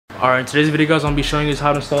Alright, in today's video guys, I'm going to be showing you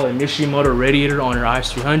how to install a Mishimoto radiator on your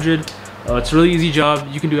IS300. It's a really easy job.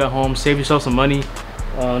 You can do it at home, save yourself some money.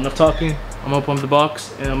 Enough talking, I'm going to open up the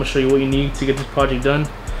box and I'm going to show you what you need to get this project done.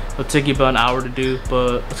 It'll take you about an hour to do,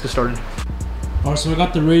 but let's get started. Alright, so I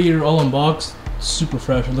got the radiator all unboxed. Super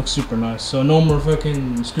fresh, it looks super nice. So no more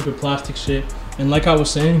fucking stupid plastic shit. And like I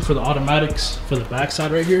was saying, for the automatics, for the back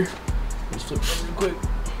side right here, let's flip it real quick.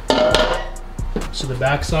 So the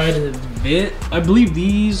back side of it, I believe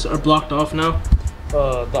these are blocked off now.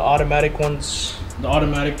 The automatic ones, the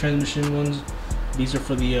automatic transmission ones, these are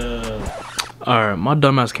for the Alright, my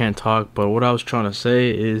dumbass can't talk, but what I was trying to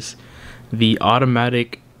say is the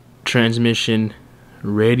automatic transmission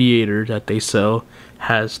radiator that they sell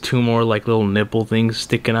has two more like little nipple things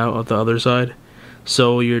sticking out of the other side,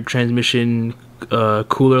 so your transmission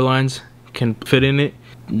cooler lines can fit in it.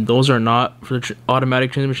 Those are not for the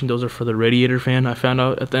automatic transmission, those are for the radiator fan, I found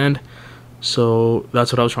out at the end. So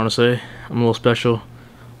that's what I was trying to say. I'm a little special.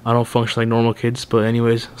 I don't function like normal kids. But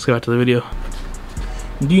anyways, let's get back to the video.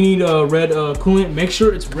 Do you need red coolant? Make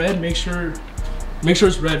sure it's red. Make sure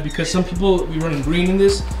it's red, because some people be running green in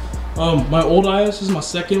this. My old IS, this is my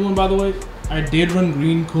second one by the way. I did run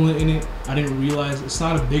green coolant in it. I didn't realize it's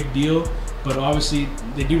not a big deal, but obviously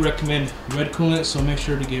they do recommend red coolant, so make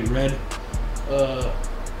sure to get red.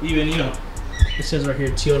 Even, you know, it says right here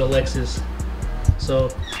Toyota Lexus, so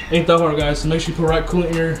ain't that hard guys. So make sure you put right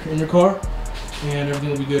coolant in your car and everything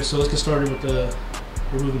will be good. So let's get started with the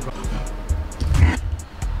removing process.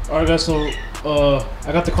 Alright guys, so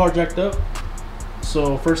I got the car jacked up.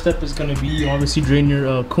 So first step is gonna be obviously drain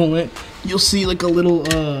your coolant. You'll see like a little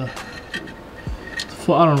I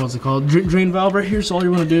don't know what's it called, drain valve right here. So all you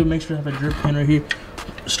want to do, make sure you have a drip pan right here,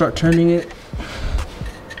 start turning it.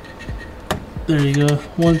 There you go,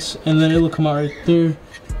 once, and then it'll come out right there.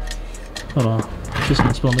 Hold on, just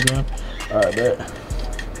gonna spill on the ground. Alright, bet.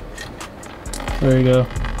 There you go.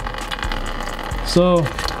 So,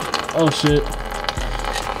 oh shit.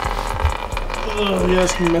 Oh yeah,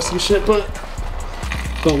 it's gonna mess with shit, but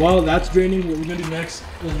while that's draining, what we're gonna do next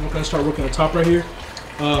is we're gonna start working on the top right here.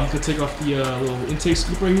 I'm gonna take off the little intake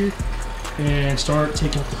scoop right here and start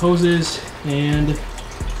taking off the hoses and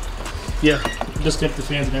yeah, disconnect the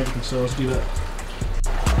fans and everything. So let's do that.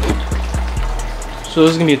 So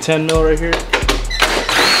this is gonna be a 10 mil right here.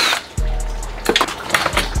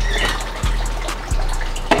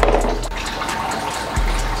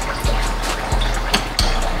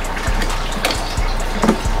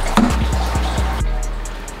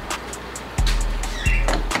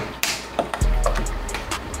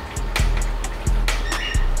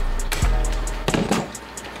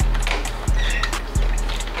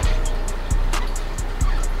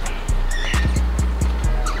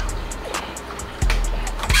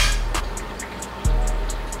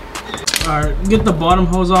 Alright, get the bottom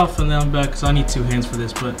hose off and then I'm back because I need two hands for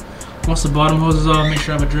this. But once the bottom hose is off, make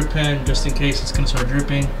sure I have a drip pan just in case it's going to start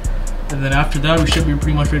dripping. And then after that, we should be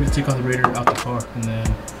pretty much ready to take off the radiator out the car and then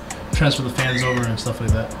transfer the fans over and stuff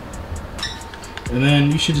like that. And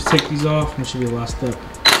then you should just take these off and it should be the last step.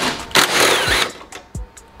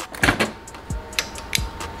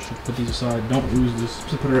 Should put these aside, don't lose this,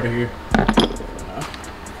 just put it right here.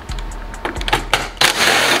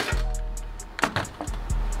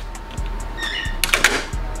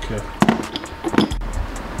 Okay.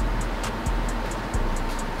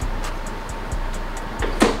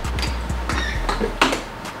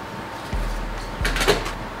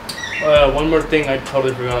 One more thing I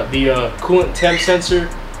totally forgot. The coolant temp sensor,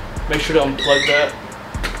 make sure to unplug that.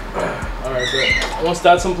 Alright, but once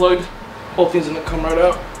that's unplugged, whole thing's gonna come right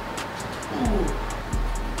out.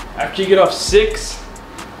 After you get off 6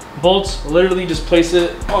 bolts, literally just place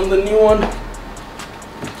it on the new one.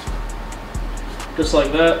 Just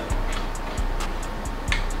like that.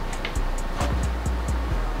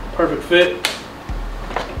 Perfect fit.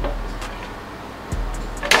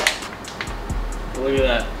 Look at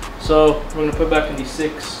that. So we're gonna put back in these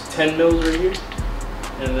 10 mils right here,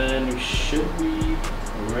 and then we should be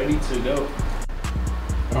ready to go.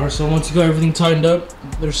 Alright, so once you got everything tightened up,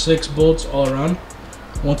 there's 6 bolts all around.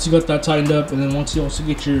 Once you got that tightened up, and then once you also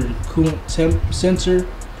get your coolant temp sensor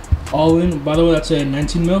all in, by the way, that's a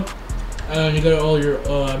 19 mil. And you got all your,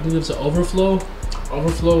 I believe it's an overflow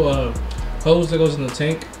hose that goes in the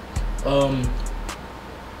tank.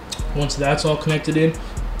 Once that's all connected in,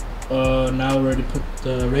 now we're ready to put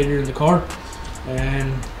the radiator in the car.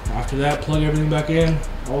 And after that, plug everything back in,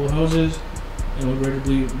 all the hoses, and we're ready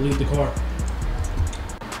to bleed the car.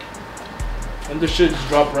 And this should just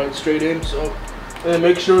drop right straight in. So, and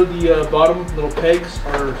make sure the bottom little pegs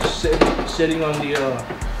are sitting on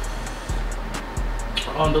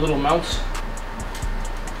the little mounts.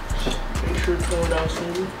 sure it's going down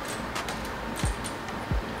smoothly.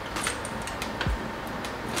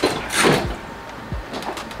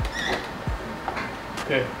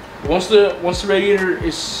 Okay. Once the radiator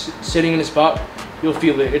is sitting in a spot, you'll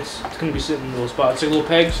feel it. It's gonna be sitting in a little spot. It's like little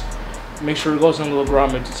pegs. Make sure it goes in little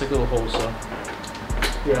grommets. It's like little holes. So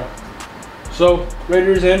yeah. So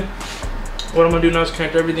radiator's in. What I'm gonna do now is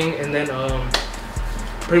connect everything, and then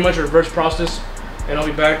pretty much a reverse process. And I'll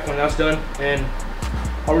be back when that's done, and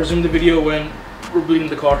I'll resume the video when we're bleeding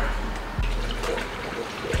the car.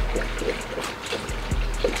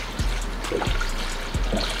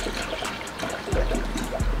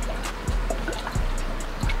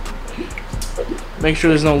 Make sure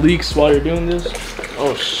there's no leaks while you're doing this.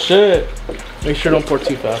 Oh shit. Make sure don't pour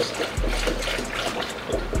too fast.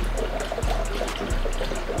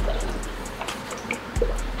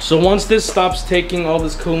 So once this stops taking all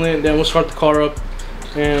this coolant, then we'll start the car up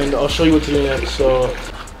and I'll show you what to do next. So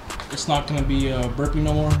it's not gonna be burping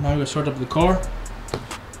no more. Now we're gonna start up the car.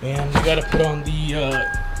 And we gotta put on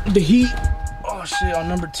the heat. Oh shit, on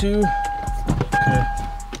number 2. Okay.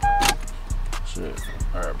 Shit.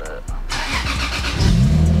 Alright, bet.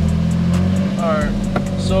 Alright,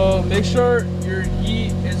 so make sure your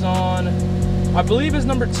heat is on, I believe it's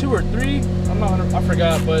number 2 or 3. I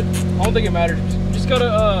forgot, but I don't think it matters. You just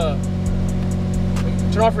gotta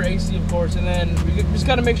turn off your AC, of course, and then we just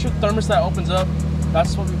gotta make sure the thermostat opens up.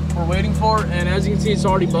 That's what we're waiting for. And as you can see, it's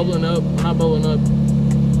already bubbling up. Well, not bubbling up.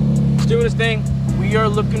 It's doing its thing. We are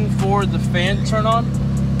looking for the fan to turn on.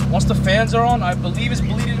 Once the fans are on, I believe it's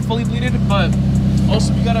fully bleeded, but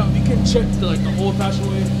also we can check the whole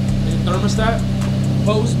passageway and the thermostat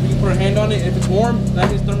post. We can put our hand on it. If it's warm, that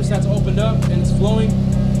means the thermostat's opened up and it's flowing.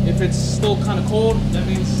 If it's still kind of cold, that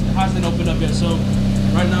means it hasn't opened up yet. So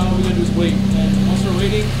right now, all we're gonna do is wait. And once we're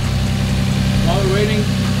waiting,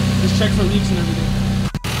 just check for leaks and everything.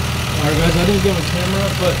 Alright guys, I didn't get my camera,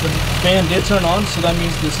 but the fan did turn on, so that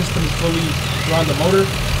means the system is fully around the motor.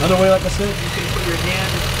 Another way, like I said, you can put your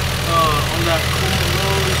hand on that cooling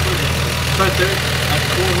hose. It's right there. That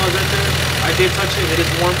cooling hose right there. I did touch it. It is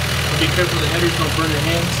warm. But be careful, the headers don't burn your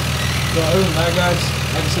hands. So other than that, guys,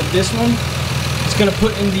 like I said, this one, it's gonna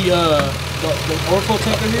put in the oil filter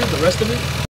tank in here, the rest of it.